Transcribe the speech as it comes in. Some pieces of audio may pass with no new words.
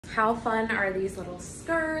How fun are these little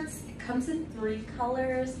skirts? It comes in 3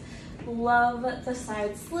 colors. Love the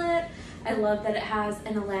side slit. I love that it has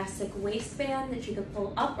an elastic waistband that you can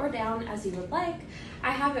pull up or down as you would like.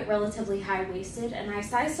 I have it relatively high-waisted, and I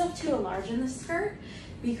sized up to a large in the skirt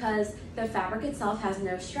because the fabric itself has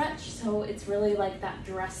no stretch, so it's really like that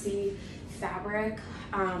dressy fabric.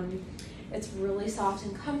 It's really soft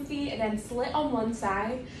and comfy. Again, slit on one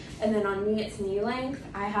side, and then on me it's knee length.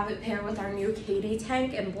 I have it paired with our new Katie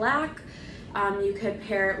tank in black. You could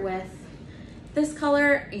pair it with this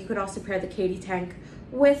color. You could also pair the Katie tank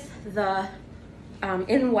with the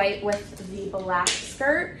in white with the black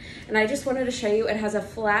skirt. And I just wanted to show you, it has a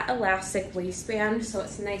flat elastic waistband, so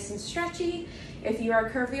it's nice and stretchy. If you are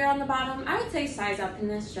curvier on the bottom, I would say size up in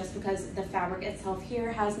this just because the fabric itself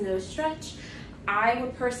here has no stretch. I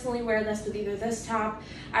would personally wear this with either this top.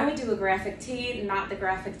 I would do a graphic tee, not the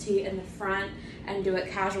graphic tee in the front, and do it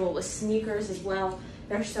casual with sneakers as well.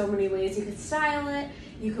 There's so many ways you could style it.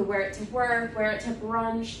 You could wear it to work, wear it to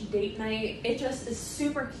brunch, date night. It just is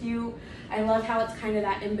super cute. I love how it's kind of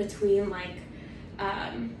that in between, like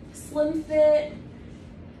slim fit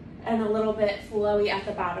and a little bit flowy at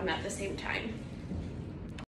the bottom at the same time.